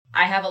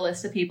I have a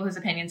list of people whose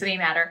opinions of me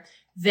matter.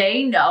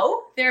 They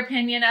know their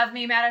opinion of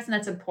me matters, and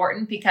that's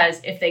important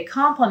because if they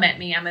compliment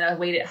me, I'm going to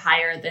weight it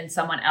higher than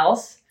someone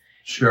else.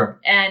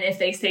 Sure. And if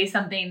they say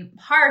something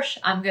harsh,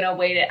 I'm going to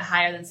weight it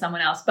higher than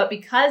someone else. But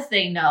because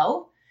they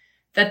know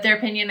that their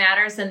opinion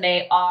matters and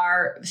they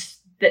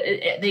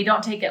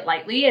don't take it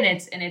lightly and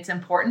it's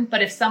important.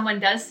 But if someone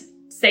does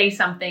say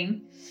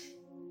something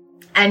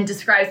and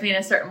describes me in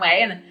a certain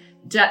way, and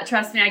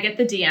trust me, I get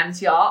the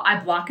DMs, y'all.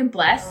 I block and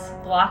bless.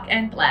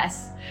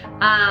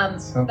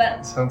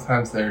 But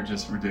sometimes they're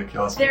just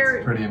ridiculous.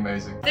 It's pretty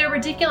amazing. They're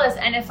ridiculous.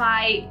 And if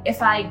I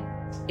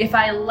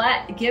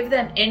give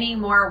them any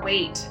more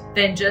weight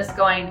than just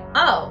going,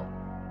 oh,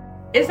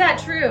 is that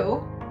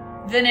true?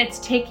 Then it's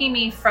taking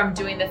me from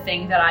doing the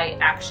thing that I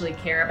actually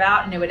care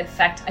about. And it would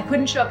affect, I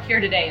couldn't show up here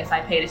today if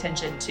I paid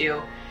attention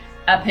to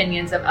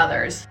opinions of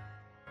others.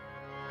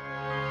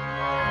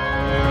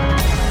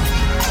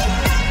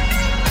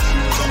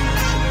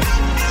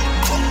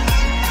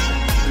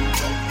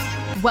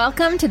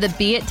 Welcome to the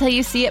Be It Till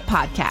You See It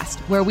podcast,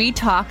 where we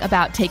talk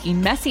about taking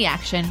messy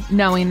action,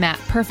 knowing that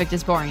perfect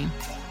is boring.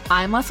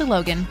 I'm Leslie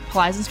Logan,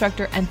 Pilates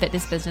instructor and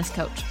fitness business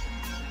coach.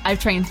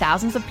 I've trained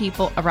thousands of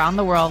people around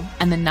the world,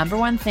 and the number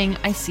one thing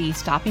I see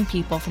stopping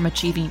people from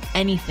achieving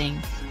anything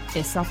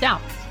is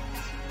self-doubt.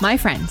 My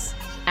friends,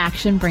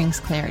 action brings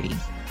clarity,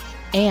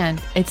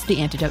 and it's the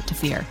antidote to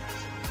fear.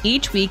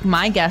 Each week,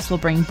 my guests will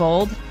bring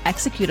bold,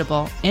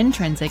 executable,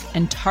 intrinsic,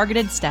 and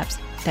targeted steps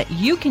that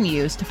you can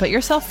use to put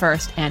yourself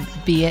first and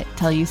be it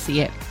till you see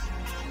it.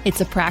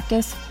 It's a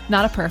practice,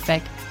 not a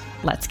perfect.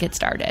 Let's get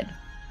started.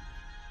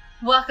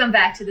 Welcome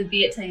back to the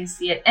Be It Till You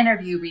See It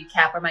interview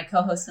recap, where my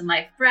co-host in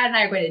life, Brad, and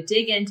I are going to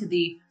dig into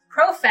the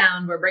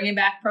profound. We're bringing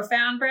back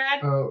profound,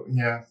 Brad. Oh,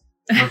 yeah.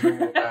 We're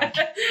bringing it back.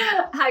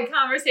 A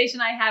conversation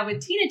I had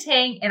with Tina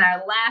Tang in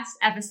our last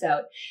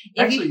episode.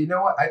 Actually, you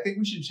know what? I think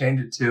we should change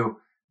it to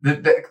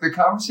the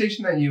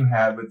conversation that you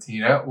had with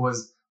Tina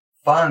was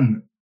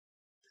fun.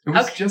 It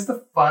was just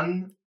a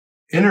fun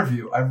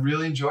interview. I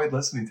really enjoyed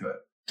listening to it.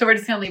 So we're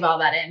just going to leave all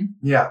that in.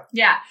 Yeah.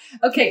 Yeah.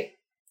 Okay.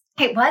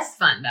 It was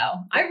fun,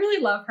 though. I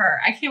really love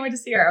her. I can't wait to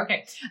see her.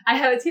 Okay. I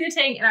have a Tina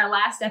Tang in our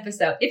last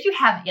episode. If you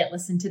haven't yet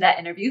listened to that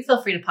interview,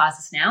 feel free to pause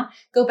this now.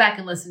 Go back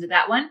and listen to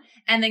that one,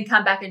 and then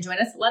come back and join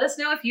us. Let us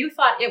know if you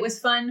thought it was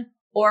fun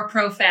or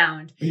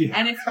profound. Yeah.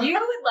 And if you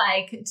would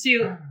like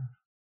to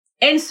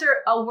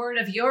insert a word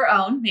of your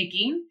own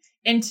making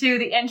into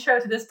the intro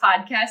to this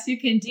podcast, you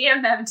can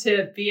DM them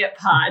to Be It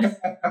Pod.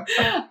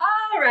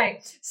 All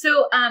right.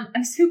 So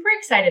I'm super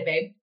excited,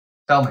 babe.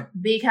 Tell me.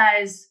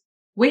 Because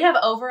we have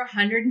over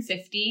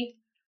 150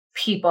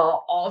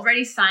 people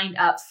already signed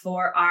up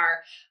for our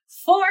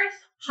 4th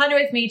 100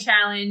 With Me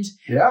challenge.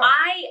 Yeah.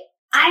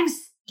 I'm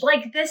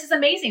like, this is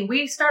amazing.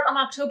 We start on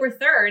October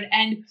 3rd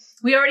and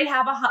we already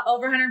have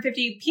over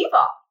 150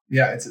 people.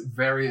 Yeah, it's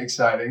very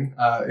exciting.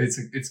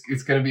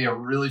 It's going to be a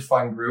really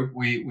fun group.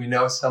 We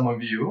know some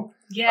of you.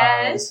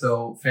 Yes.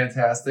 So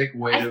fantastic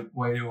way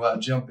to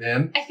jump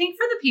in. I think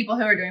for the people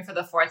who are doing it for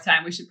the 4th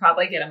time, we should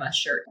probably get them a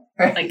shirt.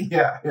 Like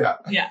yeah.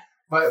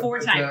 But 4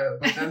 times.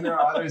 But then there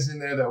are others in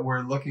there that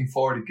we're looking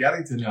forward to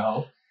getting to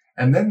know.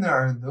 And then there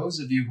are those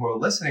of you who are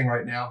listening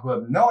right now who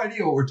have no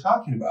idea what we're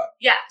talking about.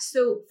 Yeah.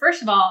 So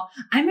first of all,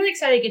 I'm really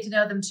excited to get to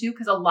know them too,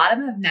 because a lot of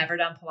them have never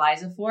done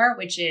Pilates before,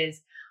 which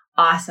is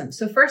awesome.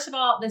 So first of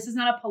all, this is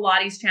not a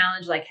Pilates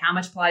challenge. Like, how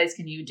much Pilates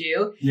can you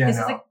do? Yeah,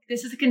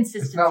 this is a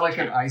consistency. It's not like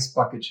an ice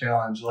bucket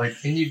challenge. Like,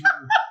 can you do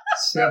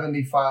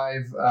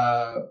 75,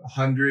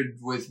 100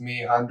 with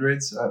me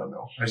hundreds? I don't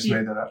know. I just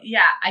made that up.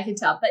 Yeah, I can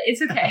tell, but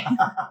it's okay.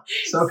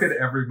 So could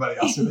everybody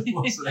else who is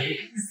listening.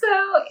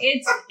 So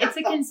it's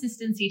a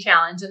consistency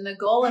challenge. And the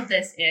goal of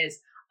this is,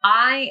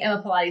 I am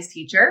a Pilates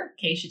teacher,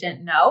 in case you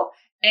didn't know.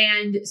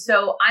 And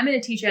so I'm going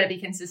to teach you how to be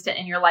consistent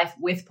in your life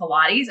with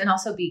Pilates, and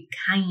also be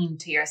kind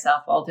to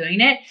yourself while doing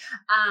it.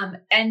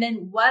 And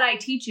then what I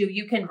teach you,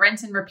 you can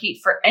rinse and repeat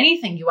for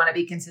anything you want to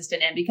be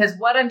consistent in, because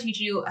what I'm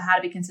teaching you how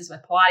to be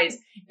consistent with Pilates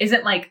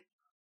isn't like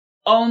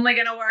only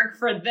going to work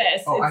for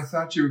this. Oh, I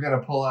thought you were going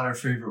to pull out our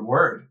favorite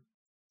word.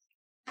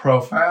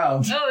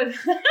 Profound. Oh.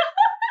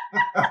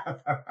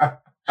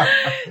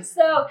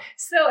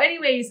 So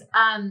anyways,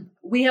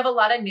 we have a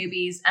lot of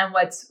newbies, and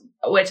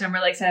which I'm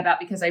really excited about,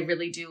 because I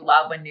really do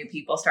love when new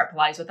people start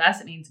Pilates with us.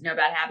 It means no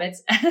bad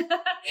habits.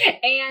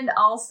 And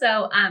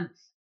also,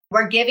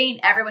 we're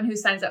giving everyone who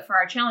signs up for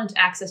our challenge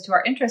access to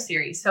our intro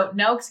series. So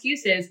no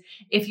excuses.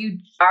 If you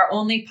are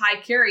only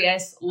pie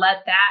curious,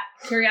 let that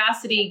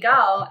curiosity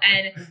go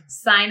and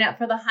sign up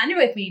for the 100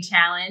 With Me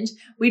challenge.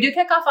 We do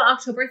kick off on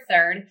October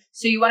 3rd.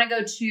 So you want to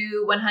go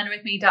to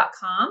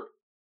 100withme.com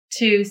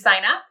to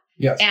sign up.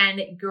 Yes.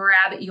 And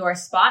grab your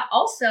spot.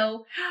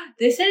 Also,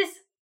 this is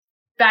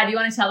bad. You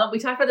want to tell them? We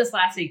talked about this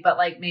last week, but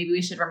like, maybe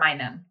we should remind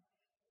them.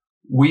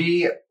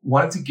 We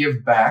wanted to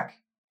give back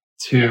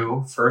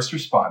to first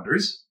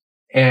responders,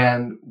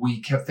 and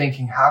we kept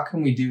thinking, how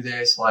can we do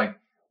this? Like,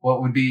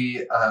 what would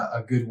be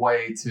a good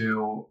way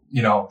to,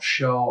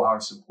 show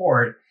our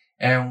support?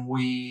 And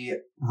we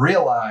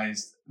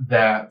realized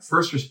that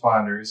first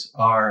responders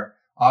are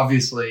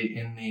obviously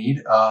in need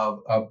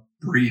of a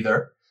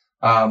breather.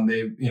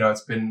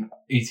 It's been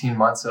 18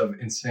 months of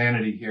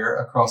insanity here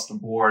across the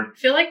board. I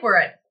feel like we're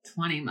at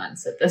 20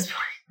 months at this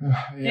point.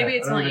 Maybe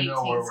it's only 18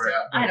 still.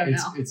 I don't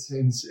know.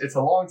 It's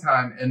a long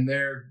time, and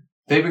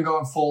they've been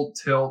going full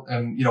tilt,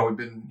 and we've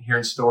been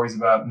hearing stories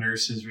about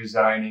nurses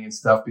resigning and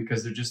stuff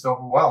because they're just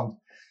overwhelmed.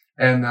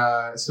 And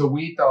so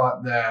we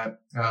thought that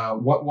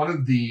one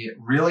of the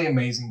really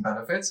amazing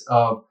benefits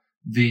of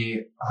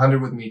the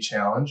 100 with Me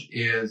challenge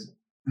is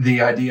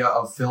the idea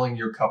of filling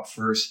your cup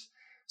first,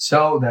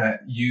 so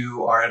that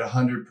you are at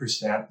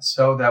 100%,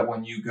 so that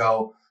when you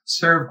go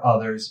serve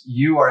others,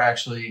 you are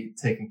actually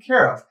taken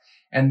care of.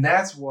 And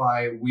that's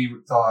why we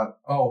thought,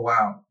 oh,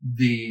 wow,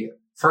 the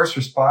first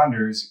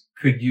responders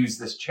could use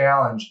this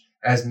challenge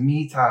as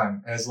me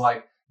time, as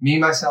like me,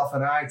 myself,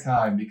 and I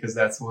time, because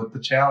that's what the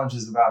challenge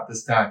is about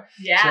this time.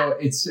 Yeah. So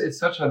it's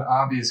such an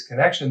obvious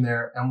connection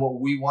there. And what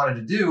we wanted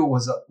to do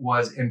was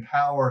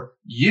empower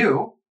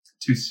you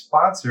to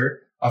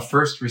sponsor a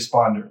first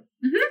responder.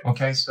 Mm-hmm.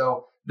 Okay,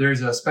 so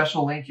there's a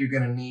special link you're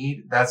going to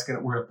need. We're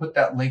going to put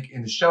that link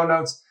in the show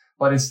notes.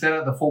 But instead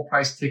of the full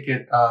price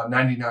ticket,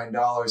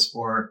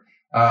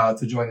 $99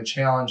 to join the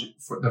challenge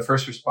for the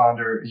first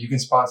responder, you can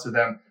sponsor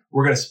them.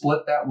 We're going to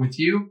split that with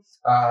you,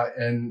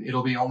 and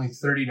it'll be only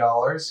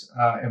 $30,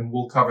 and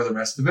we'll cover the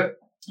rest of it.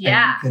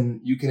 Yeah.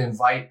 And you can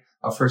invite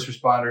a first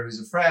responder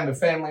who's a friend, a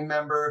family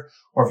member,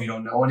 or if you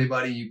don't know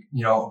anybody,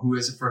 who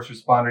is a first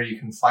responder, you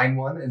can find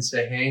one and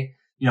say, hey,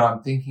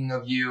 I'm thinking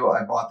of you.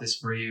 I bought this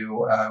for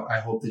you. I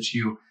hope that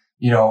you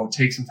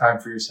take some time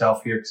for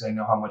yourself here because I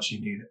know how much you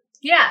need it.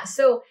 Yeah.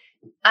 So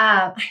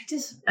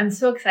I'm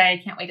so excited.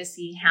 I can't wait to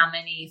see how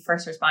many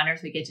first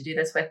responders we get to do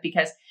this with,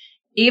 because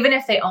even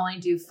if they only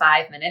do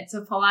 5 minutes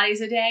of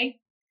Pilates a day,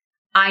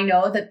 I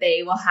know that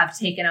they will have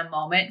taken a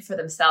moment for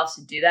themselves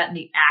to do that. And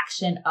the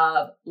action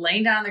of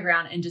laying down on the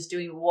ground and just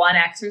doing one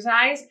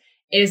exercise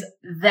is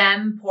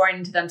them pouring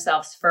into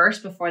themselves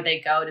first before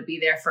they go to be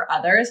there for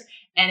others.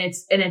 And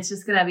it's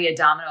just going to be a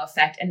domino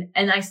effect.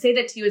 And I say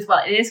that to you as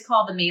well. It is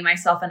called the Me,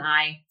 Myself, and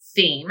I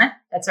theme.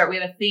 That's right. We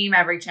have a theme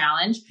every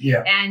challenge.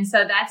 Yeah. And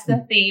so that's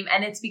the theme.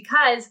 And it's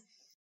because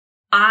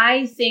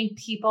I think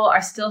people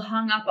are still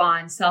hung up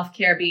on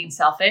self-care being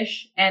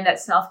selfish, and that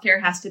self-care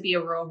has to be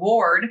a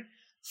reward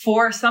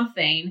for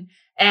something.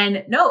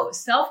 And no,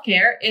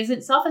 self-care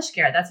isn't selfish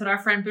care. That's what our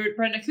friend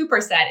Brenda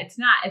Cooper said. It's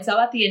not. It's all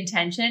about the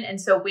intention.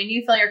 And so when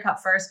you fill your cup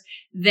first,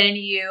 then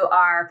you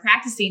are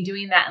practicing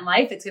doing that in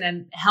life. It's going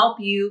to help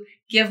you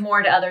give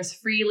more to others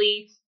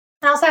freely.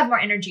 I also have more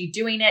energy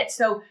doing it.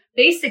 So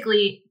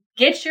basically,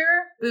 get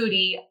your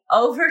booty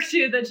over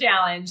to the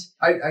challenge.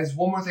 There's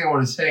one more thing I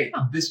want to say.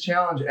 Oh. This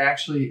challenge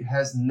actually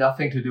has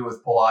nothing to do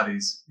with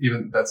Pilates.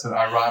 Even that's an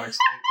ironic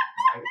statement,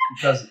 right?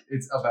 Because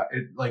it's about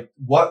it, like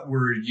what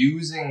we're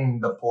using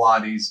the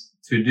Pilates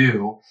to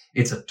do.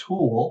 It's a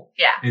tool.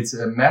 Yeah. It's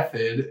a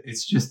method.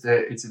 It's just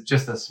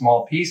a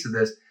small piece of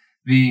this.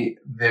 The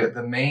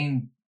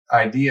main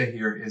idea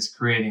here is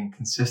creating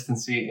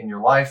consistency in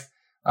your life,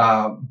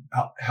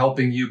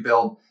 helping you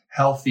build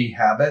healthy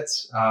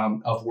habits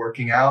of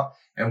working out.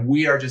 And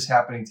we are just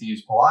happening to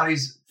use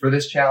Pilates for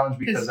this challenge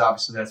because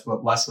obviously that's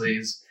what Leslie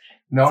is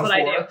known for.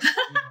 That's what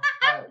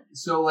I do.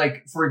 So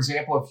like, for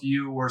example, if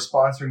you were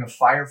sponsoring a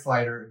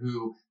firefighter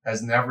who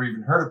has never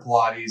even heard of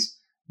Pilates,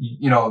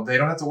 they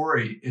don't have to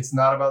worry. It's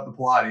not about the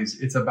Pilates.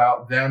 It's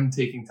about them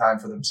taking time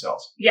for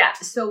themselves. Yeah.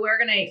 So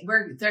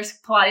there's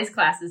Pilates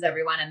classes,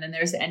 everyone. And then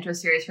there's the intro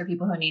series for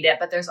people who need it.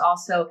 But there's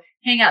also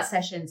hangout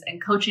sessions and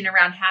coaching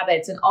around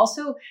habits, and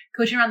also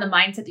coaching around the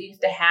mindset that you have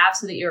to have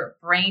so that your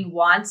brain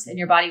wants and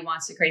your body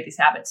wants to create these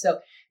habits.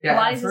 So yeah,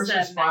 Pilates, the first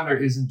responder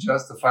isn't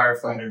just a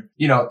firefighter.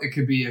 It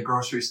could be a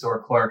grocery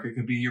store clerk. It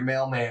could be your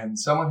mailman,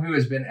 someone who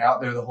has been out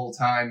there the whole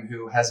time,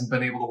 who hasn't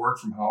been able to work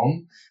from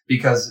home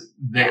because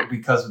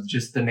of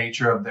just the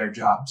nature of their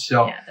job.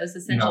 So yeah, those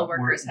essential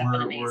workers have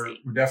been amazing.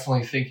 We're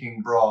definitely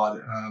thinking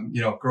broad,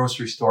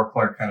 grocery store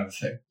clerk kind of a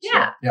thing.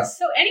 Yeah. So, yeah.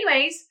 So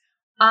anyways,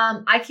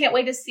 I can't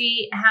wait to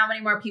see how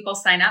many more people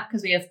sign up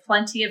because we have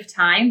plenty of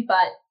time.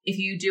 But if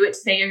you do it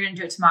today, you're going to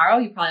do it tomorrow.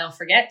 You probably will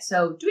forget.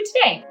 So do it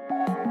today.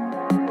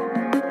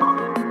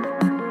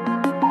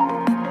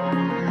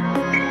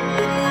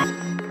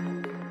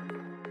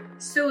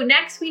 So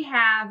next we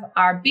have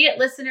our Be It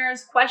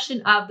listeners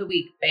question of the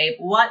week, babe.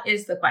 What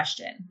is the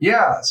question?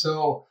 Yeah.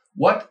 So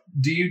what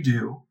do you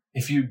do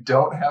if you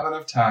don't have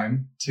enough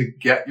time to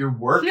get your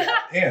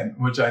workout in?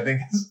 Which I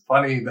think is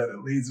funny that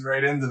it leads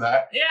right into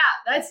that. Yeah,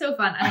 that's so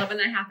fun. I love when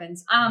that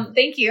happens.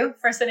 Thank you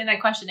for sending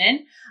that question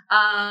in.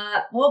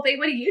 Well, babe,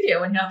 what do you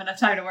do when you have enough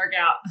time to work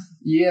out?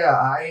 Yeah,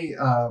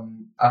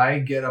 I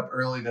get up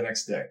early the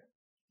next day.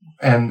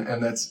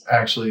 And that's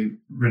actually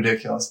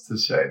ridiculous to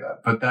say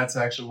that, but that's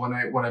actually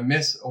when I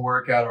miss a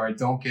workout or I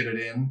don't get it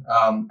in,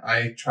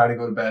 I try to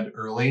go to bed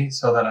early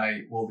so that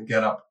I will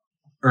get up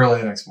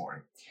early the next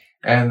morning.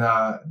 And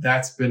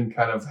that's been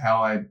kind of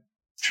how I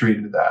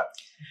treated that.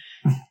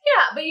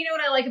 Yeah, but you know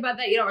what I like about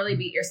that? You don't really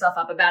beat yourself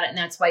up about it. And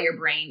that's why your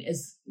brain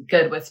is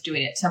good with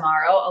doing it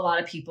tomorrow. A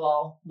lot of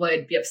people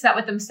would be upset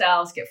with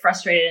themselves, get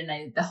frustrated,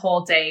 and the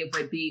whole day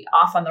would be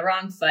off on the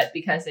wrong foot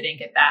because they didn't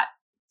get that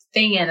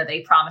thing in that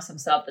they promised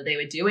themselves that they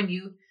would do. And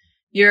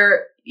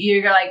you're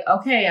like,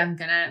 okay, I'm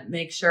going to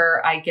make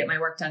sure I get my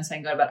work done so I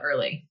can go to bed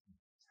early.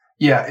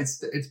 Yeah,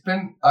 it's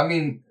been, I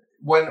mean,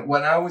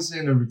 when I was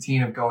in a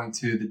routine of going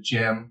to the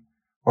gym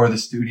or the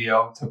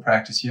studio to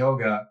practice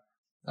yoga,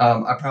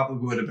 I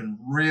probably would have been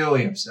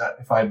really upset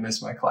if I had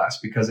missed my class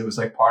because it was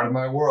like part of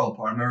my world,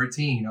 part of my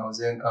routine. I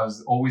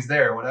was always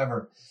there,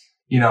 whatever,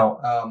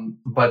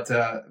 but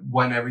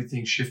when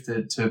everything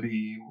shifted to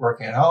be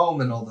working at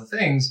home and all the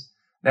things,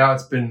 now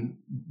it's been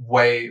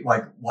way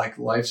like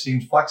life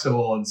seems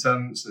flexible and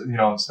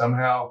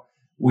somehow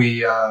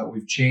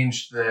we've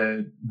changed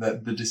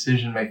the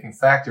decision making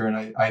factor.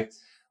 And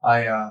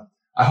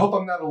I hope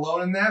I'm not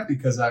alone in that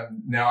because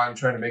I'm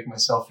trying to make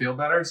myself feel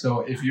better.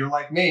 So if you're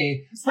like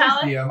me, please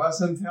DM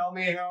us and tell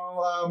me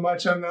how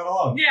much I'm not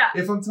alone. Yeah.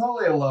 If I'm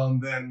totally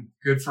alone, then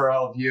good for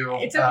all of you.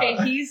 It's okay.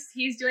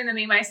 He's doing the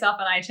Me, Myself,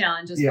 and I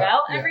challenge as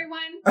well, everyone.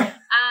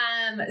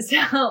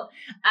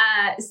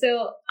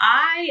 So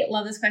I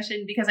love this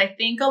question because I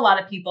think a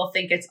lot of people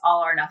think it's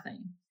all or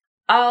nothing.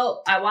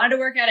 Oh, I wanted to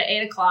work out at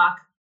 8:00.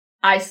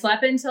 I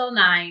slept until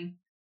 9.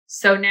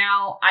 So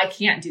now I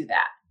can't do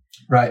that.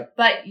 Right.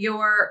 But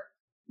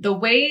the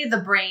way the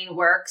brain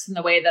works and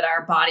the way that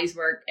our bodies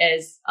work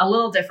is a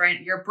little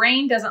different. Your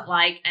brain doesn't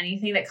like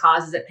anything that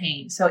causes it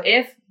pain. So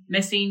if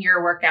missing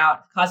your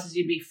workout causes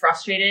you to be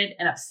frustrated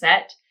and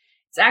upset,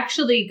 it's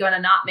actually going to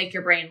not make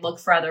your brain look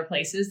for other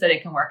places that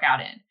it can work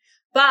out in.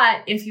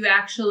 But if you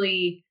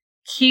actually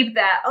keep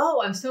that,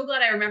 oh, I'm so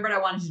glad I remembered I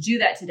wanted to do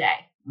that today.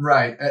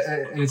 Right.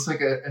 And it's like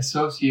an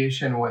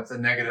association with a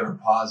negative or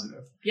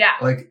positive. Yeah.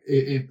 Like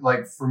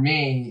like for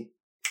me,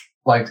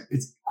 like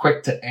it's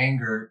quick to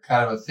anger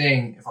kind of a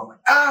thing. If I'm like,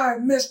 I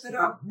messed it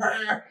up,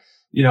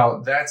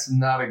 that's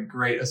not a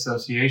great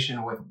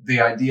association with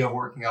the idea of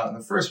working out in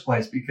the first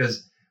place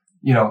because,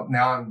 now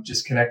I'm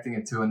just connecting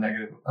it to a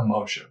negative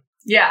emotion.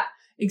 Yeah,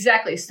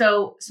 exactly.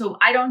 So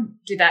I don't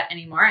do that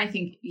anymore. I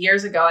think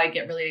years ago, I'd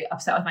get really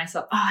upset with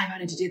myself. Oh, I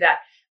wanted to do that,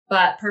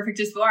 but perfect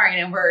is boring.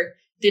 And we're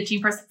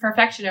ditching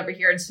perfection over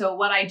here. And so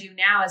what I do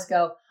now is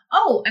go,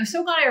 oh, I'm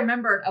so glad I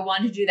remembered I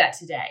wanted to do that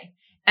today.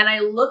 And I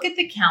look at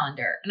the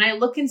calendar and I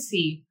look and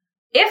see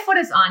if what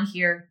is on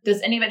here,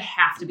 does any of it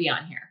have to be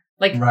on here?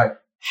 Like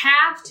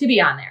have to be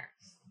on there.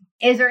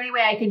 Is there any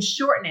way I can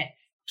shorten it?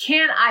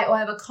 I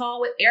have a call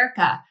with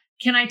Erica.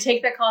 Can I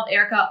take that call with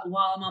Erica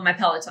while I'm on my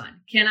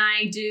Peloton? Can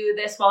I do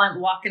this while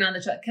I'm walking on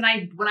the truck?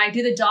 When I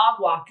do the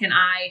dog walk, can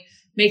I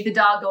make the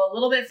dog go a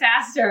little bit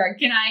faster?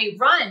 Can I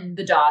run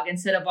the dog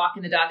instead of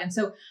walking the dog? And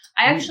so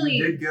we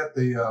did get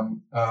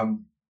the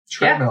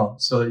treadmill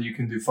so that you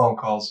can do phone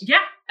calls. Yeah.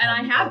 And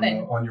I have been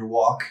on your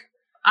walk.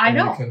 I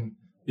know. You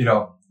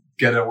can,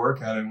 get a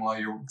workout in while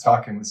you're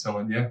talking with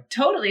someone. Yeah,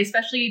 totally.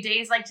 Especially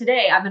days like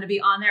today. I'm going to be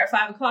on there at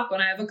 5:00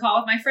 when I have a call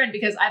with my friend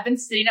because I've been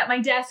sitting at my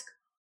desk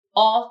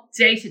all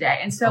day today.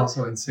 And so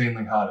also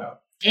insanely hot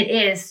out. It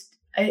is.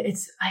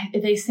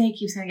 They say it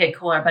keeps going to get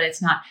cooler, but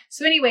it's not.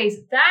 So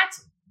anyways,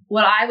 that's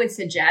what I would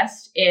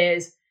suggest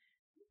is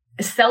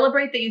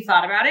celebrate that you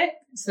thought about it.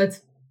 So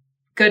it's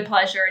good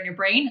pleasure in your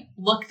brain.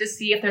 Look to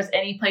see if there's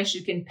any place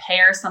you can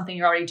pair something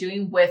you're already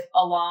doing with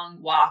a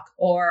long walk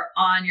or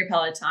on your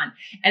Peloton.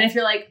 And if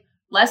you're like,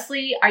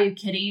 Leslie, are you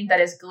kidding?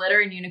 That is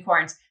glitter and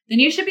unicorns. Then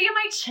you should be in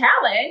my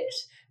challenge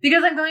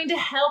because I'm going to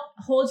help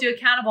hold you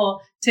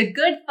accountable to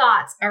good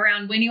thoughts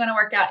around when you want to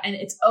work out. And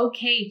it's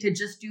okay to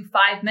just do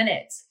 5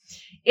 minutes,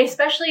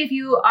 especially if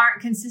you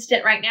aren't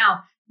consistent right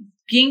now.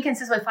 Being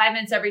consistent with 5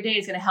 minutes every day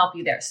is going to help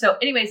you there. So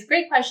anyways,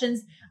 great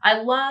questions.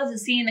 I love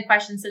seeing the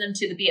questions. Send them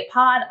to the Be It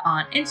Pod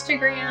on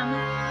Instagram.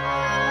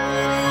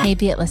 Hey,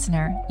 Be It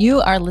listener,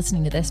 you are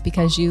listening to this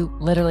because you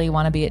literally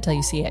want to be it till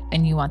you see it.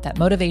 And you want that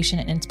motivation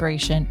and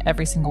inspiration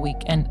every single week.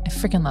 And I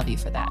freaking love you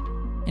for that.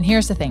 And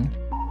here's the thing.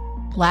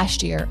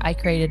 Last year, I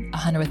created a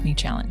 100 with me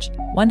challenge.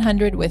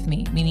 100 with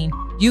me, meaning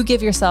you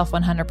give yourself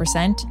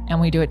 100%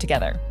 and we do it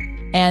together.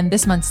 And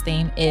this month's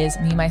theme is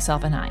Me,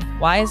 Myself, and I.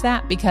 Why is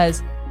that?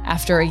 Because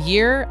after a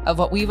year of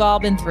what we've all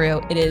been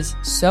through, it is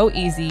so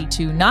easy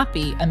to not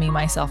be a me,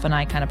 myself, and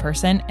I kind of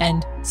person.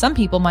 And some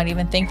people might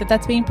even think that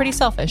that's being pretty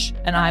selfish.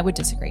 And I would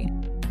disagree.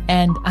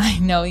 And I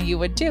know you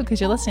would too, because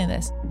you're listening to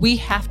this. We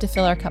have to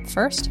fill our cup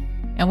first,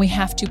 and we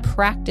have to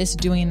practice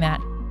doing that.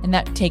 And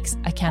that takes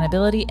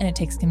accountability and it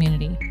takes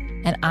community.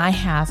 And I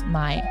have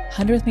my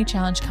 100 with me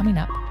challenge coming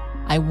up.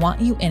 I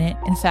want you in it.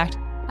 In fact,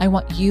 I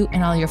want you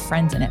and all your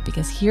friends in it,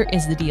 because here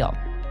is the deal.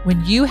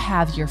 When you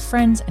have your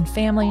friends and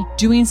family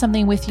doing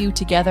something with you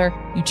together,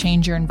 you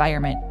change your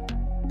environment.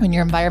 When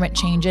your environment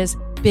changes,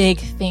 big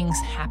things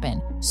happen.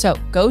 So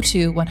go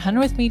to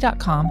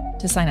 100withme.com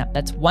to sign up.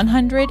 That's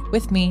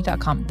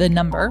 100withme.com, the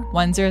number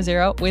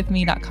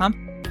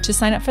 100withme.com to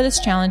sign up for this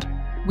challenge.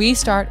 We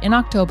start in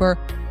October.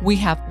 We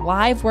have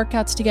live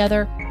workouts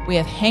together. We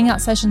have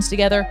hangout sessions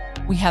together.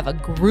 We have a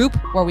group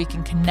where we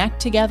can connect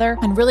together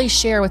and really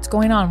share what's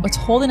going on, what's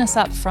holding us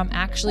up from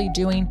actually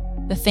doing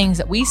the things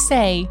that we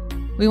say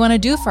we want to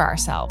do for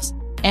ourselves.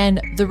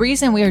 And the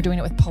reason we are doing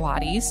it with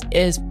Pilates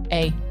is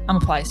A, I'm a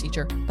Pilates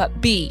teacher,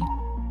 but B,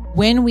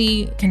 when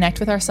we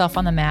connect with ourselves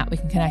on the mat, we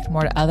can connect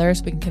more to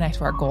others. We can connect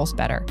to our goals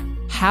better.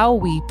 How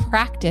we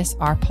practice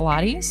our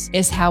Pilates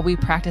is how we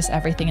practice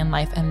everything in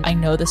life. And I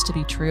know this to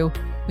be true.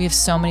 We have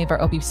so many of our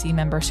OPC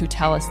members who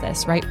tell us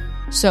this, right?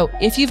 So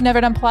if you've never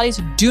done Pilates,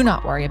 do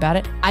not worry about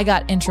it. I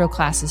got intro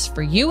classes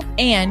for you.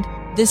 And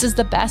this is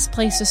the best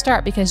place to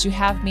start because you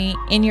have me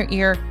in your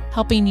ear,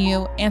 helping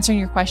you, answering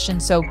your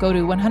questions. So go to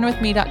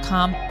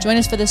 100withme.com. Join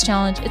us for this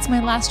challenge. It's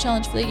my last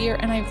challenge for the year,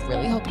 and I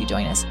really hope you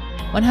join us.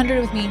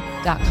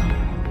 100withme.com.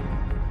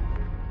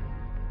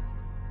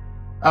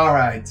 All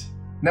right.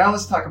 Now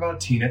let's talk about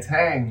Tina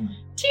Tang.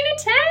 Tina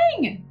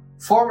Tang!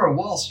 Former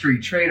Wall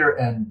Street trader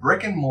and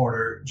brick and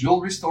mortar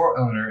jewelry store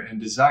owner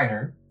and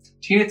designer,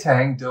 Tina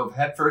Tang dove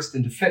headfirst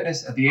into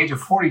fitness at the age of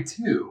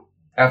 42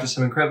 after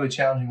some incredibly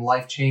challenging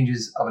life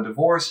changes of a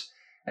divorce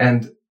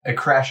and a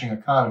crashing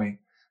economy.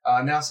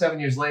 Now, 7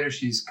 years later,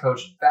 she's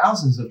coached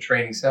thousands of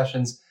training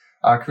sessions,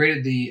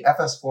 created the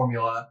FS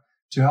formula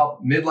to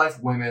help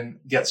midlife women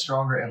get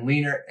stronger and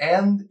leaner,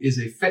 and is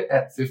a Fit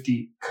at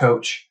 50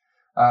 coach.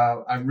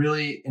 I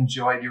really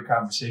enjoyed your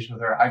conversation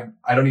with her. I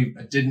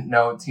didn't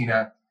know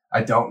Tina.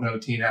 I don't know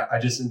Tina. I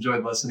just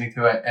enjoyed listening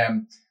to it.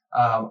 And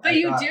but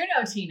you do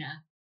know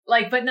Tina.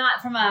 But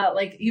not from I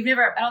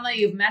don't know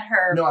you've met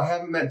her. No, I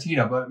haven't met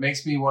Tina, but it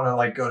makes me want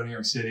to go to New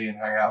York City and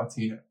hang out with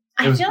Tina. It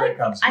I was feel a great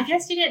like, I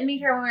guess you didn't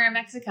meet her when we were in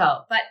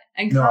Mexico,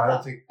 in No, Cabo. I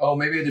don't think,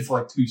 maybe I did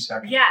for 2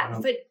 seconds. Yeah,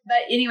 but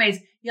anyways,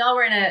 y'all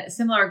were in a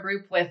similar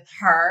group with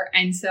her.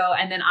 And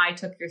then I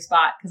took your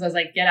spot because I was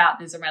like, get out.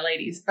 These are my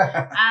ladies.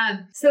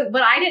 So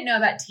what I didn't know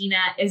about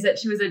Tina is that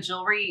she was a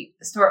jewelry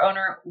store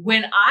owner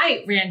when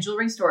I ran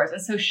jewelry stores.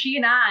 And so she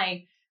and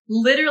I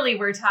literally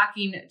were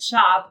talking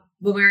shop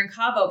when we were in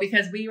Cabo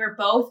because we were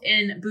both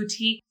in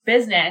boutique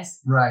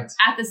business right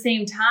at the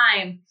same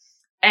time.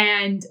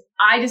 And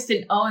I just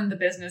didn't own the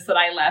business that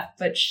I left,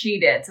 but she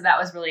did. So that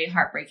was really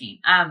heartbreaking.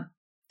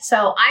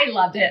 So I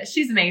loved it.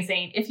 She's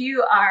amazing. If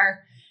you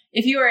are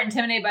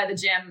intimidated by the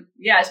gym,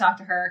 talk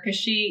to her because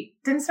she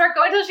didn't start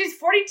going until she's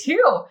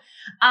 42.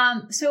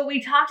 So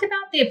we talked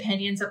about the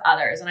opinions of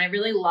others, and I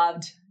really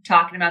loved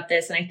talking about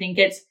this. And I think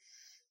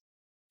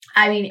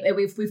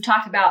we've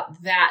talked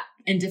about that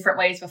in different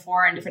ways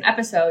before in different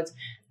episodes.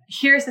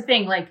 Here's the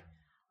thing,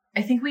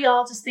 I think we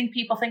all just think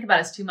people think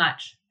about us too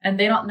much. And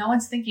no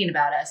one's thinking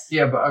about us.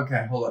 Yeah, but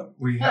okay, hold on.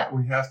 We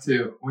have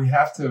to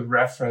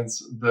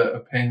reference the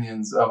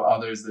opinions of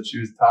others that she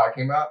was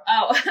talking about.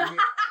 Oh,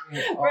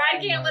 Brian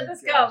can't let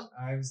this go.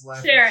 I was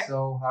laughing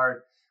so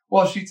hard.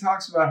 Well, she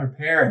talks about her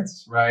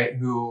parents, right,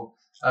 who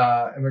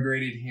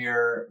immigrated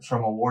here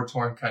from a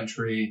war-torn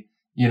country,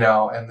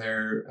 and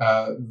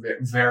they're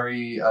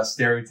very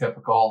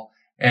stereotypical.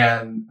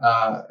 And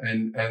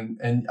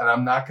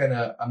I'm not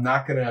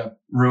gonna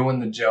ruin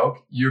the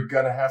joke. You're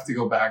gonna have to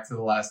go back to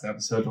the last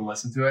episode to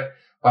listen to it.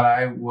 But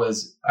I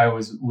was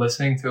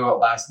listening to it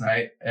last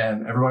night,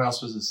 and everyone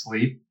else was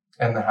asleep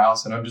in the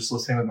house, and I'm just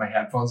listening with my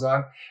headphones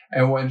on.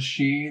 And when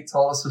she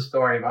told us the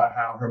story about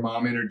how her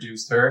mom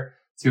introduced her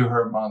to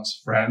her mom's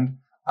friend,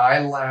 I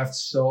laughed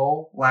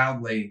so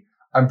loudly.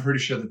 I'm pretty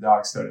sure the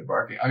dog started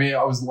barking. I mean,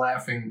 I was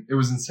laughing. It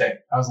was insane.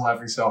 I was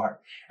laughing so hard.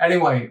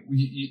 Anyway,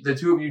 the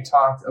two of you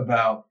talked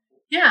about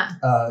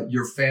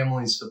your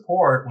family's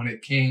support when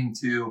it came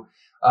to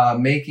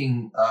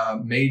making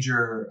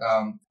major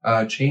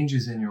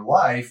changes in your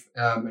life.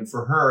 And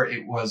for her,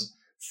 it was,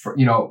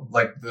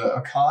 the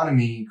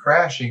economy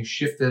crashing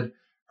shifted.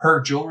 Her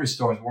jewelry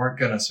stores weren't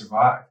going to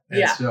survive.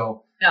 And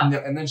so,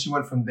 and then she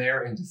went from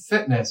there into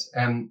fitness,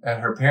 and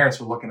her parents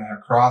were looking at her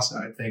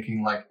cross-eyed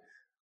thinking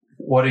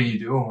what are you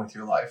doing with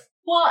your life?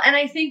 Well, and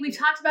I think we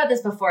talked about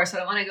this before, so I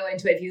don't want to go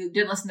into it. If you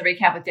didn't listen to the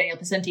recap with Daniel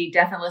Pacenti,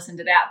 definitely listen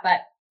to that.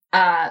 But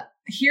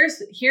here's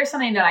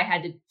something that I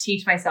had to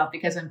teach myself,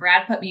 because when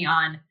Brad put me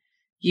on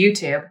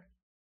YouTube,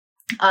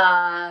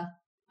 all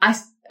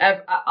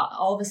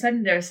of a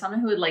sudden there was someone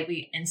who would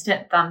be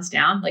instant thumbs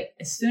down.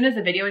 As soon as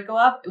the video would go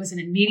up, it was an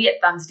immediate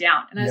thumbs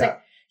down. And I was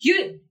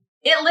it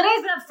literally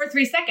has been up for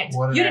 3 seconds.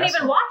 You didn't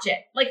even watch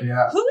it.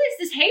 Who is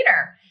this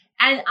hater?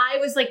 And I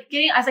was how do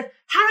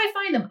I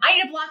find them? I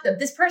need to block them.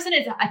 This person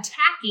is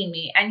attacking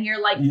me. And you're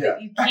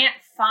you can't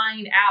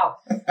find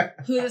out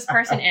who this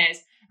person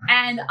is.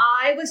 And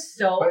I was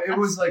so. But it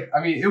was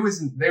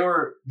they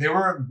were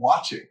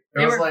watching.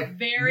 It was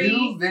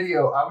new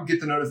video. I would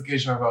get the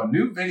notification on my phone,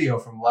 new video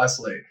from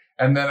Leslie.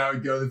 And then I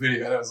would go to the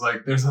video and it was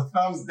there's a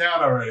thumbs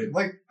down already.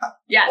 What?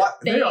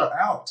 They are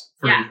out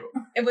for you.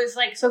 It was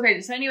so crazy.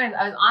 So anyways,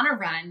 I was on a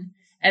run.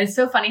 And it's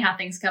so funny how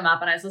things come up.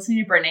 And I was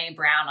listening to Brene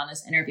Brown on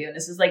this interview. And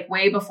this is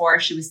way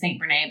before she was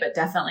Saint Brene, but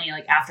definitely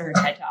after her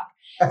TED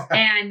Talk.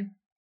 And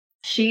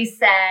she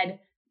said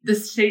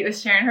she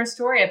was sharing her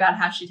story about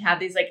how she'd have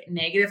these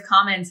negative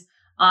comments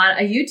on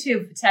a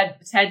YouTube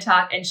TED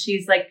Talk. And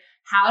she's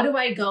how do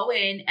I go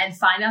in and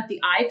find out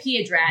the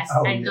IP address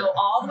and go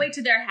all the way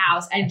to their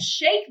house and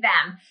shake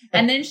them?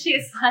 And then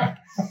she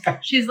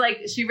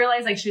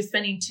realized like she was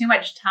spending too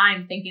much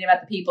time thinking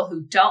about the people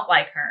who don't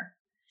like her.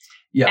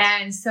 Yes.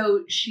 And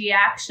so she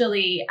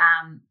actually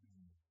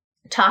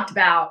talked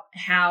about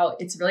how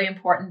it's really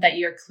important that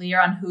you're clear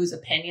on whose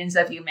opinions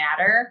of you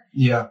matter.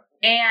 Yeah.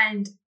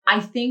 And I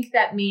think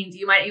that means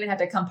you might even have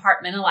to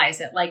compartmentalize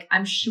it. Like,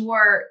 I'm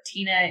sure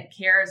Tina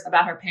cares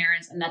about her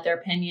parents and that their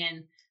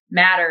opinion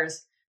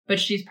matters, but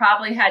she's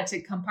probably had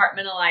to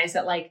compartmentalize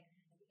that. Like,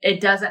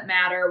 it doesn't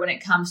matter when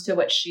it comes to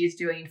what she's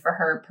doing for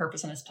her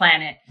purpose on this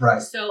planet.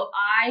 Right. So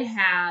I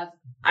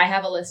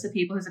have a list of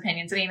people whose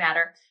opinions of me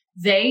matter.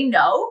 They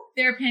know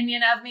their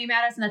opinion of me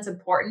matters, and that's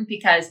important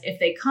because if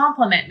they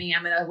compliment me,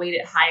 I'm going to weight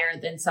it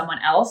higher than someone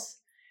else.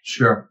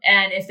 Sure.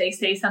 And if they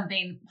say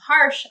something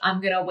harsh,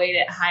 I'm going to weight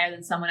it higher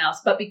than someone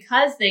else. But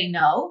because they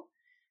know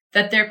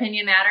that their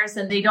opinion matters,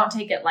 then they don't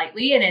take it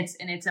lightly, and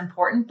it's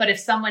important. But if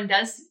someone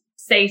does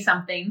say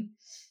something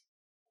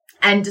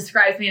and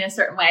describes me in a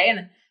certain way,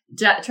 and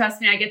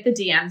trust me, I get the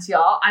DMs,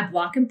 y'all. I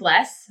block and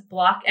bless.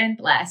 But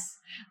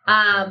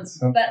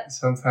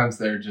sometimes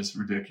they're just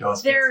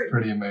ridiculous. It's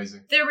pretty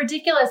amazing. They're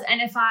ridiculous. And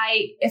if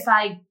I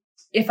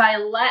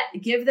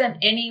give them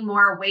any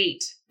more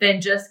weight than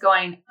just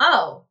going,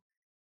 oh,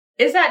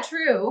 is that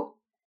true?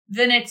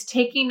 Then it's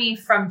taking me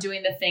from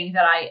doing the thing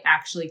that I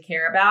actually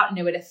care about. And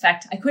it would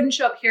I couldn't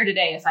show up here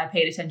today if I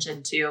paid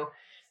attention to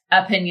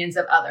opinions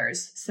of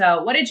others.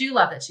 So what did you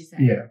love that she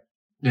said?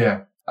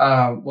 Yeah.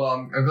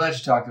 Well, I'm glad you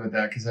talked about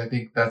that because I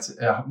think that's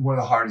one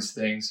of the hardest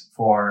things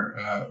for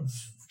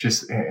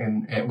just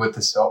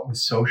with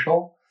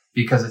social,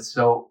 because it's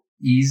so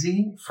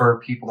easy for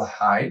people to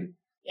hide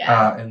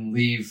and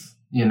leave,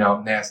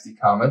 nasty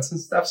comments and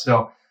stuff.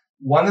 So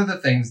one of the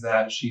things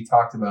that she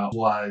talked about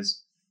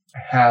was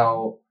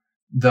how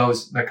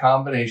the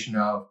combination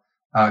of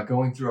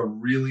going through a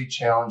really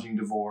challenging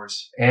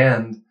divorce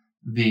and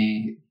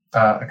the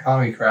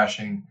economy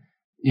crashing,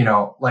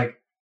 like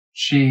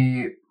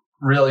she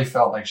really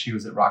felt like she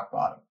was at rock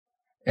bottom.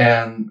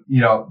 And,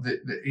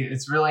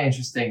 it's really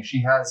interesting.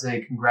 She has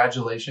a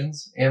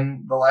congratulations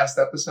in the last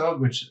episode,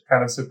 which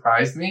kind of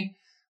surprised me.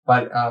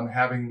 But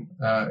having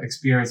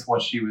experienced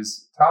what she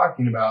was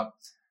talking about,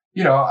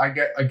 I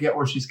get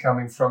where she's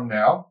coming from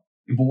now.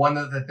 But one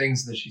of the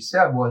things that she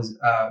said was,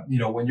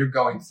 when you're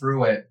going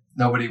through it,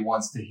 nobody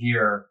wants to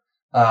hear,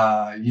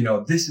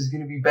 this is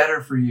going to be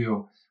better for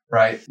you,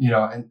 right?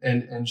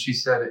 And she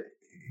said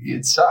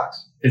it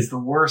sucks. It's the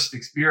worst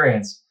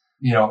experience.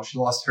 She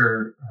lost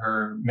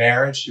her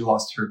marriage, she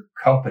lost her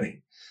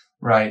company,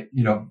 right?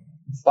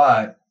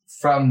 But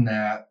from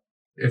that,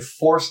 it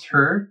forced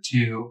her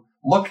to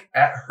look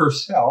at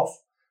herself,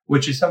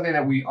 which is something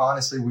that we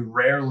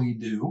rarely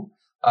do.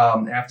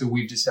 After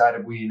we've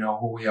decided we know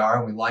who we are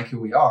and we like who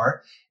we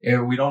are,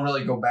 and we don't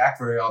really go back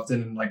very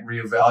often and like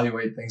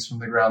reevaluate things from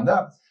the ground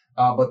up.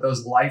 But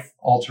those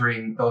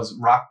life-altering, those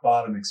rock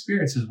bottom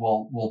experiences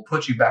will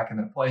put you back in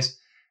that place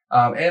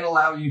and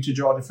allow you to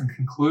draw different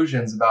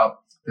conclusions about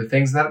the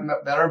things that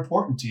are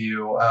important to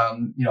you.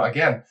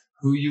 Again,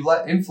 who you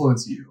let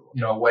influence you.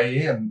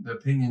 Weigh in the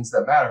opinions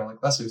that matter.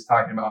 Like Leslie was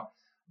talking about,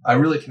 I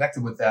really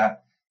connected with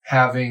that,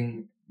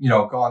 having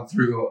gone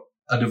through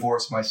a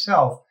divorce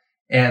myself.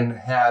 And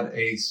had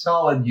a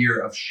solid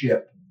year of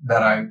shit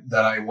that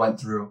I went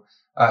through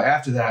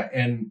after that,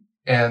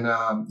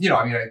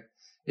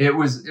 it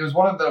was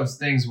one of those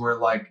things where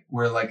I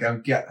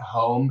would get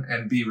home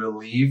and be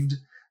relieved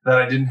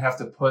that I didn't have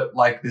to put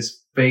like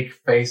this fake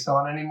face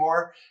on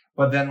anymore.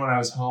 But then when I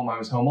was home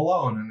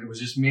alone, and it was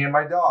just me and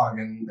my dog,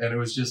 and it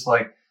was just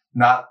like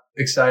not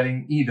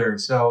exciting either.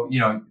 So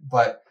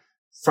but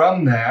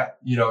from that,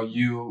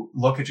 you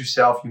look at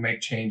yourself, you make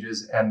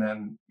changes, and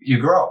then you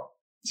grow.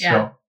 Yeah.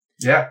 So,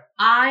 yeah.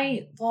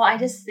 I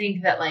just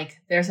think that like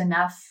there's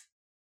enough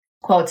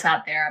quotes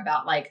out there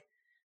about like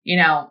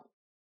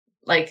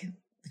the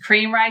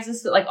cream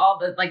rises, like all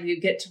the, like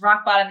you get to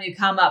rock bottom and you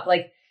come up.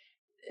 Like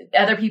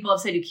other people have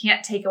said, you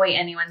can't take away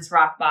anyone's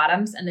rock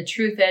bottoms. And the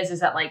truth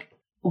is that like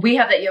we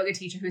have that yoga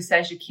teacher who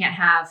says you can't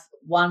have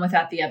one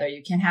without the other.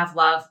 You can't have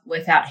love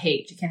without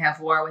hate. You can't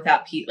have war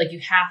without peace. Like you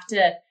have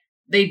to,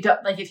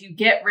 if you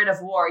get rid of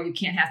war, you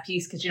can't have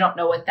peace because you don't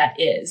know what that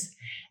is.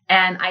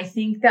 And I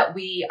think that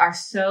we are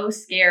so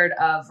scared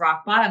of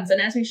rock bottoms,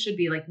 and as we should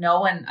be. Like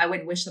I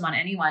wouldn't wish them on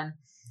anyone,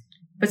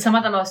 but some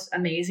of the most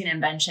amazing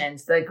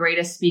inventions, the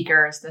greatest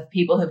speakers, the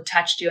people who've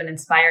touched you and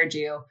inspired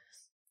you,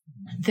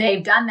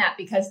 they've done that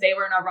because they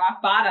were in a rock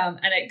bottom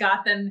and it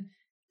got them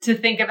to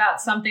think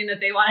about something that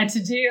they wanted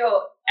to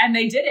do, and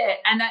they did it,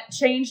 and that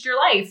changed your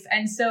life.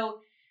 And so,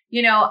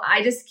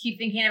 I just keep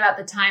thinking about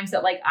the times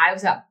that like I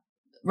was at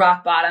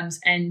rock bottoms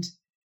and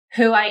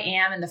who I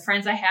am and the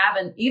friends I have,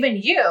 and even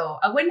you.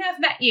 I wouldn't have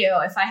met you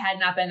if I had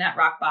not been at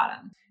rock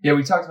bottom. Yeah,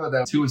 we talked about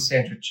that too with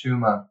Sandra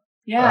Chuma.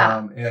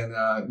 Yeah.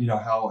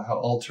 How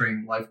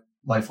altering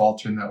life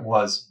altering that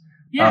was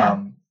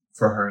yeah.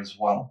 For her as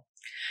well.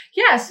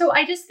 Yeah. So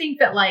I just think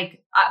that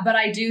but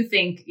I do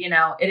think,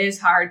 it is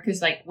hard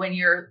because when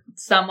you're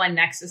someone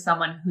next to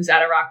someone who's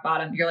at a rock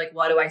bottom, you're like,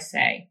 what do I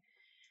say?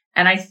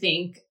 And I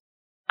think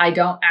I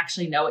don't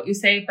actually know what you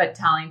say, but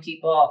telling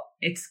people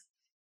it's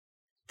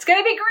going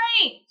to be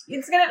great.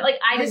 It's going to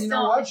I just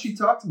know what? She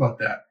talked about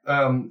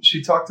that.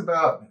 She talked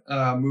about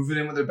moving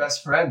in with her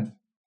best friend.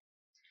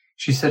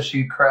 She said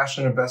she crashed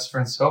on her best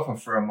friend's sofa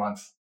for a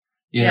month,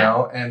 you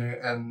know,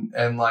 and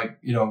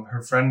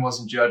her friend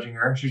wasn't judging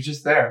her. She was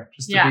just there,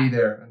 to be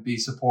there and be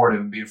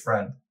supportive and be a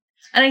friend.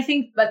 And I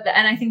think,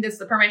 I think that's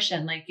the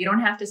permission. You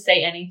don't have to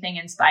say anything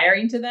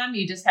inspiring to them.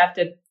 You just have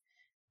to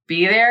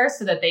be there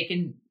so that they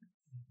can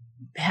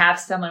have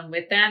someone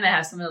with them and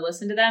have someone to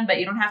listen to them, but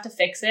you don't have to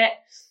fix it.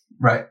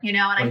 Right. And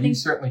I think you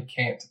certainly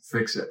can't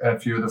fix it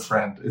if you're the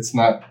friend. It's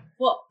not.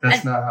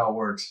 That's not how it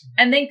works.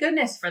 And thank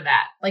goodness for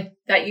that.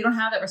 That you don't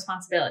have that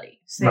responsibility.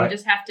 So you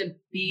just have to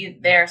be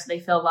there so they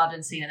feel loved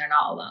and seen and they're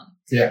not alone.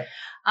 Yeah.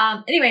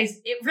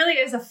 Anyways, it really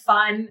is a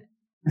fun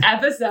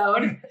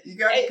episode. You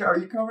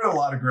covered a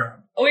lot of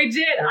ground. We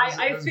did.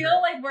 I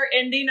feel like we're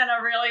ending on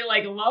a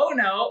really low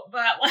note,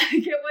 but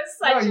it was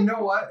such. No, you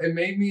know what? It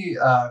made me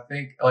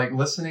think.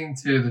 Listening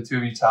to the two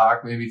of you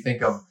talk made me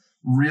think of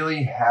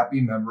really happy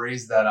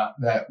memories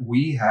that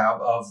we have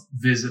of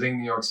visiting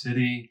New York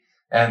City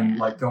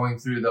and going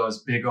through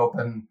those big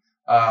open,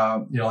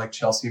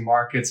 Chelsea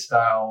Market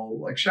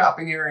style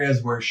shopping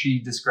areas where she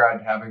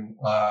described having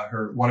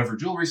one of her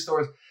jewelry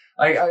stores.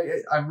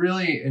 I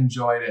really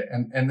enjoyed it,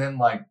 and then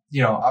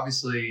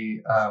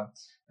obviously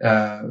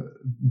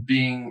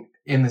being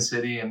in the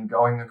city and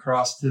going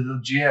across to the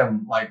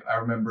gym. I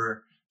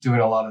remember doing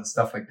a lot of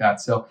stuff like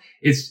that. So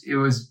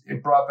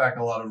it brought back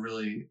a lot of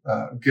really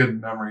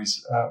good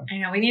memories. I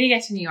know we need to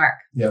get to New York.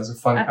 Yeah, it was a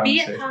fun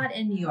conversation. Be it pod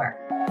in New York.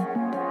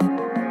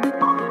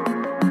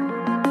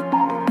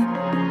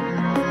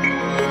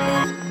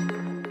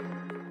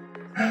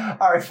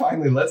 All right,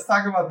 finally, let's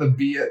talk about the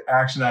Be It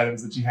action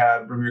items that you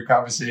had from your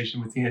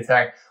conversation with Tina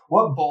Tang.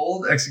 What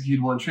bold,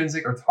 executable,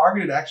 intrinsic, or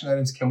targeted action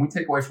items can we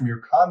take away from your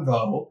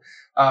convo?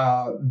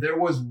 There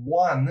was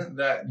one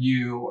that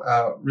you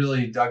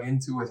really dug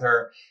into with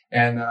her,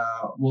 and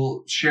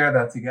we'll share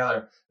that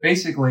together.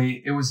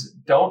 Basically, it was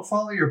don't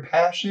follow your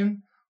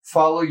passion,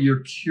 follow your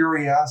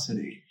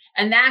curiosity.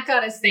 And that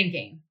got us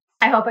thinking.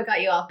 I hope it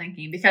got you all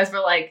thinking because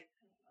we're like,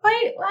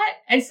 wait, what?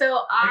 And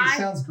so it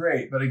sounds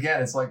great, but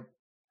again, it's like,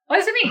 what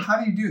does it mean? How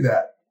do you do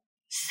that?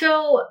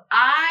 So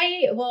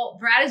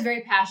Brad is very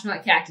passionate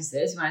about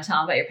cactuses. You want to tell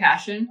him about your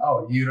passion?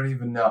 Oh, you don't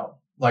even know.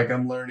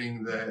 I'm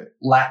learning the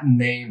Latin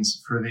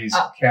names for these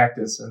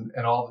cactus and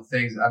all the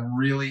things. I'm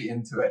really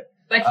into it.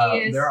 But he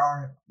is. There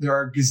are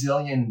a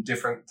gazillion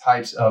different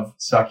types of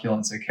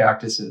succulents and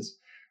cactuses,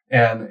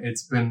 and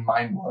it's been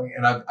mind blowing.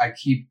 And I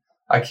keep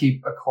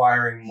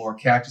acquiring more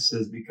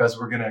cactuses because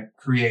we're gonna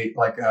create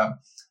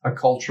a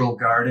cultural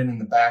garden in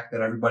the back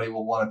that everybody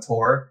will want to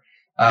tour.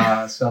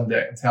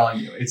 Someday. I'm telling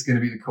you, it's going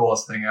to be the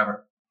coolest thing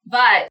ever.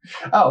 But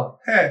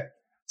hey,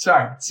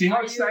 sorry. See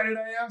how excited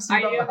I am? See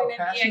how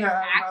passionate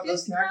I am about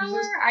those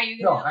cactuses?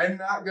 I'm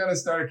not going to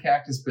start a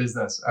cactus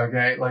business.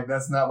 Okay,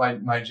 that's not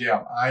my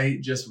jam. I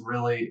just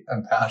really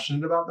am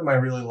passionate about them. I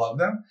really love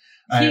them.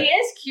 He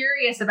is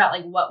curious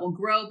about what will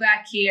grow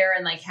back here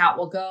and how it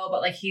will go.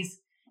 But he's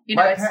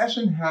my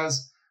passion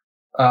has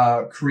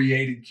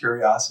created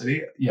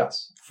curiosity.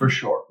 Yes, for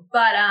sure.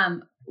 But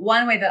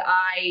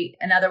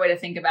another way to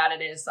think about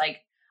it is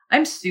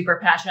I'm super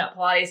passionate about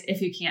Pilates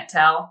if you can't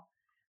tell,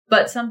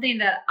 but something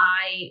that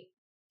I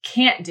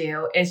can't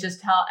do is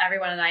just tell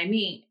everyone that I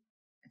meet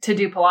to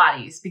do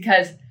Pilates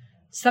because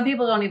some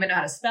people don't even know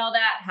how to spell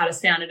that, how to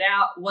sound it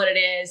out, what it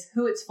is,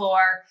 who it's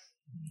for.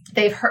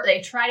 They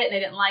tried it, they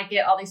didn't like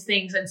it, all these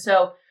things. And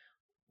so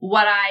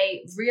what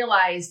I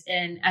realized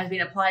as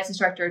being a Pilates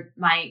instructor,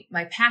 my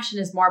passion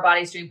is more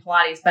bodies doing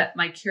Pilates, but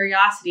my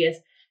curiosity is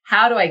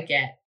how do I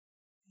get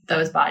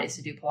those bodies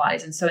to do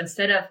Pilates? And so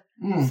instead of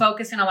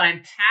focusing on what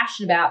I'm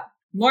passionate about,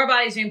 more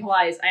bodies doing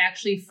Pilates, I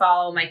actually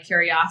follow my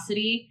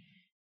curiosity.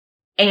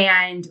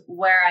 And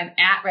where I'm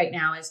at right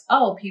now is,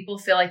 people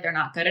feel like they're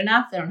not good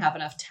enough. They don't have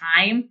enough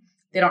time.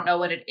 They don't know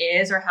what it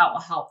is or how it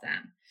will help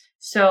them.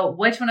 So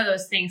which one of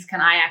those things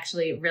can I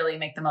actually really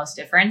make the most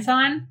difference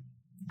on?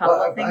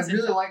 I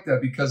really like that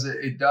because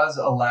it does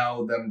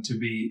allow them to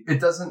be, it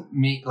doesn't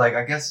mean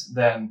I guess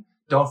then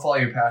don't follow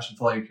your passion,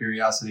 follow your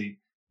curiosity.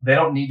 They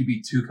don't need to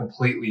be two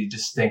completely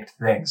distinct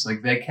things.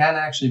 They can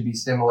actually be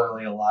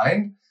similarly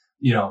aligned,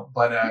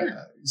 but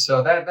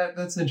so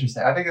that's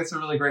interesting. I think that's a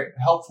really great,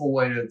 helpful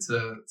way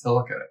to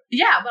look at it.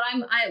 Yeah. But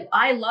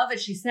I love that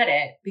she said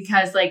it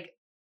because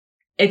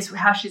it's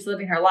how she's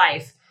living her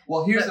life.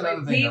 Well, here's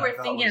another thing. We were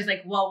thinking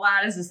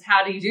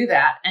how do you do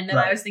that? And then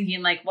I was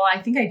thinking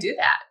I think I do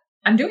that.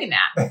 I'm doing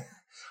that.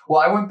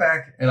 Well, I went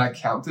back and I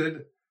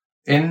counted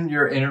in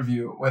your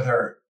interview with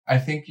her. I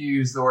think you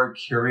used the word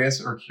curious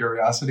or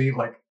curiosity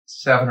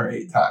 7 or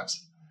 8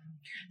 times.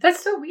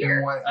 That's so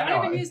weird. I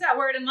don't even use that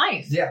word in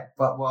life. Yeah,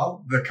 but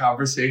the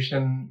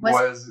conversation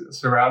was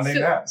surrounding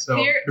that. So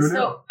who knew?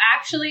 So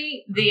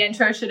actually, the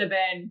intro should have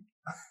been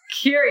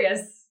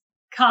curious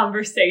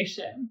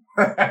conversation.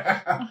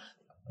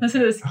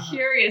 Listen to this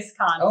curious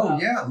convo. Oh,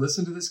 yeah.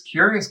 Listen to this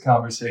curious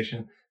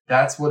conversation.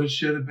 That's what it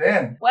should have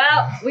been.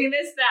 Well, we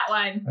missed that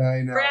one.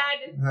 I know.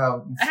 Brad,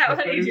 no,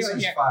 what are you doing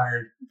here?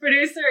 Fired.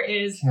 Producer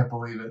is... Can't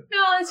believe it.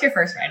 No, it's your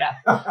first write-up.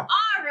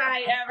 All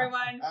right,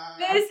 everyone.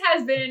 This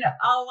has been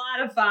a lot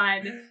of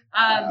fun.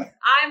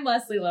 I'm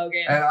Leslie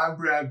Logan. And I'm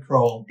Brad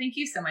Kroll. Thank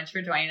you so much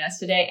for joining us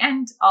today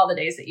and all the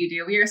days that you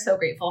do. We are so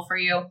grateful for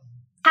you.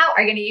 How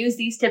are you going to use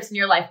these tips in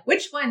your life?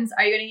 Which ones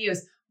are you going to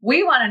use?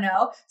 We want to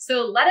know.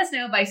 So let us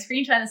know by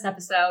screenshotting this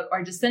episode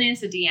or just sending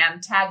us a DM,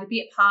 tag the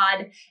Be It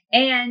Pod,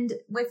 and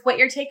with what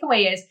your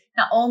takeaway is.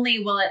 Not only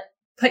will it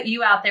put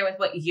you out there with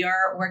what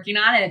you're working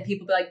on and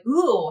people be like,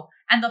 ooh,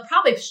 and they'll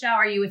probably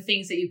shower you with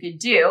things that you could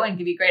do and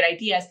give you great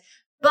ideas,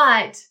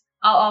 but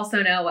I'll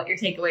also know what your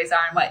takeaways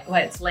are and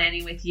what's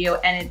landing with you.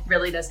 And it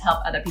really does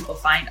help other people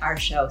find our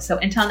show. So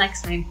until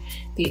next time,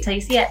 be it till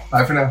you see it.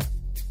 Bye for now.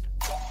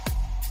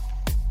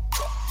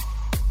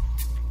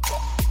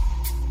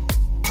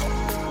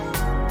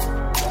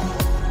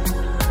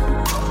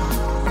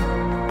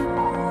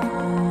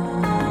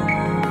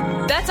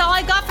 That's all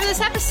I got for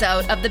this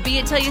episode of the Be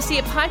It Till You See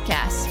It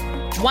podcast.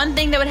 One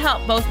thing that would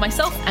help both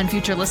myself and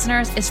future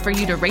listeners is for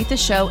you to rate the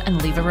show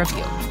and leave a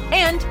review.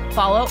 And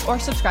follow or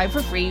subscribe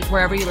for free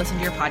wherever you listen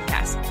to your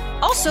podcast.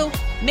 Also,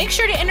 make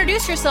sure to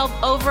introduce yourself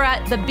over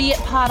at the Be It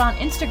Pod on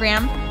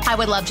Instagram. I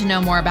would love to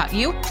know more about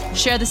you.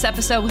 Share this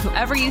episode with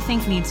whoever you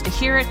think needs to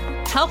hear it.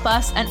 Help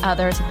us and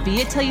others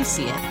be it till you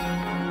see it.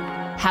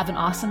 Have an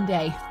awesome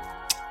day.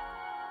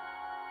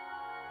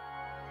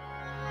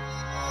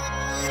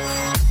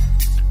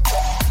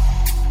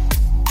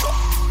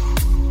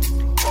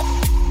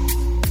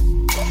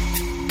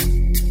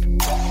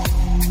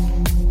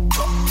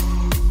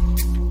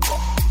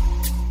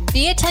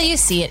 Be It Till You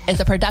See It is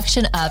a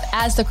production of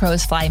As the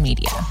Crows Fly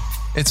Media.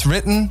 It's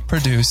written,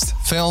 produced,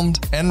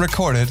 filmed, and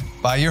recorded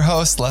by your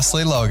host,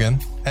 Leslie Logan,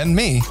 and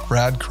me,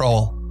 Brad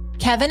Kroll.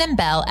 Kevin and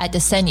Belle at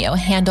Desenio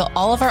handle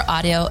all of our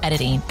audio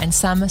editing and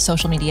some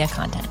social media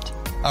content.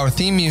 Our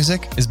theme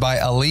music is by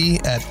Ali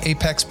at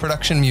Apex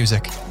Production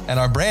Music, and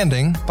our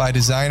branding by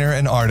designer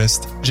and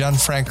artist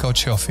Gianfranco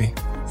Cioffi.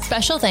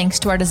 Special thanks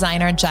to our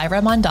designer,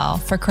 Jaira Mondal,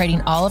 for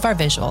creating all of our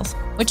visuals,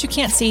 which you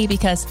can't see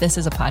because this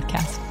is a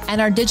podcast, and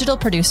our digital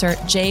producer,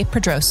 Jay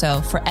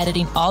Pedroso, for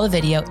editing all the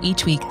video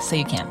each week so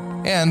you can.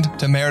 And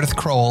to Meredith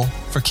Kroll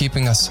for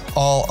keeping us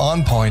all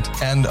on point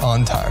and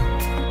on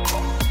time.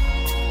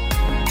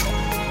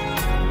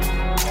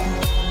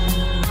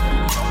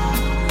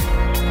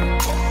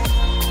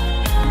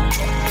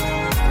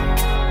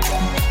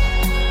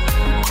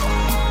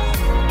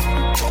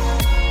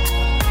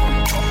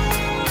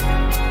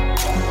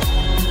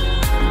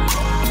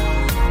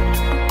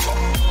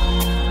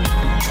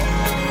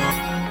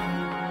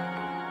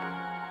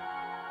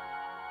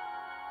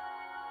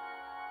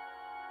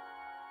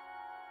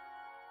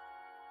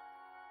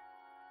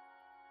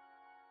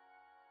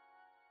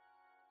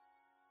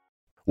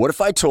 What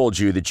if I told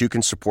you that you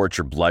can support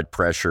your blood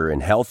pressure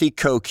and healthy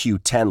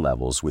CoQ10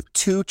 levels with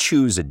 2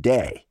 chews a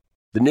day?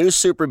 The new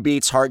Super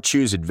Beats Heart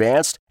Chews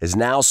Advanced is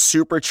now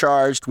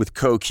supercharged with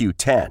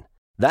CoQ10.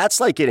 That's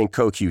like getting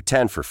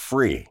CoQ10 for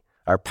free.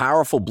 Our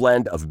powerful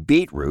blend of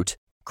beetroot,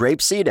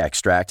 grapeseed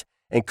extract,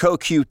 and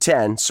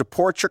CoQ10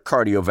 supports your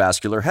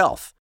cardiovascular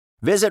health.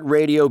 Visit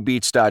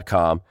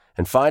RadioBeats.com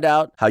and find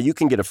out how you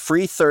can get a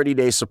free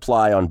 30-day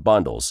supply on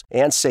bundles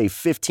and save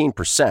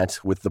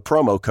 15% with the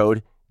promo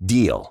code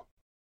DEAL.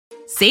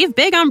 Save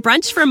big on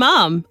brunch for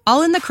mom,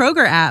 all in the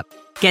Kroger app.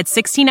 Get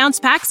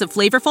 16-ounce packs of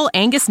flavorful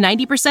Angus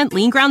 90%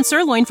 lean ground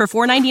sirloin for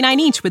 $4.99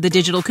 each with a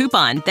digital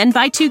coupon. Then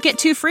buy 2, get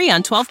 2 free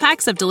on 12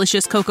 packs of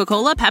delicious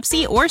Coca-Cola,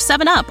 Pepsi, or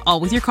 7-Up, all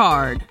with your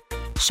card.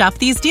 Shop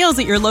these deals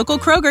at your local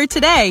Kroger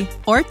today,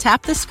 or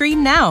tap the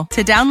screen now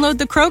to download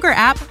the Kroger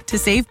app to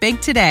save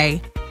big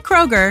today.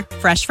 Kroger,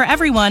 fresh for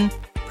everyone.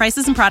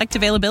 Prices and product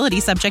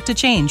availability subject to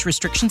change.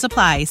 Restrictions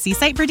apply. See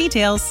site for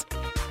details.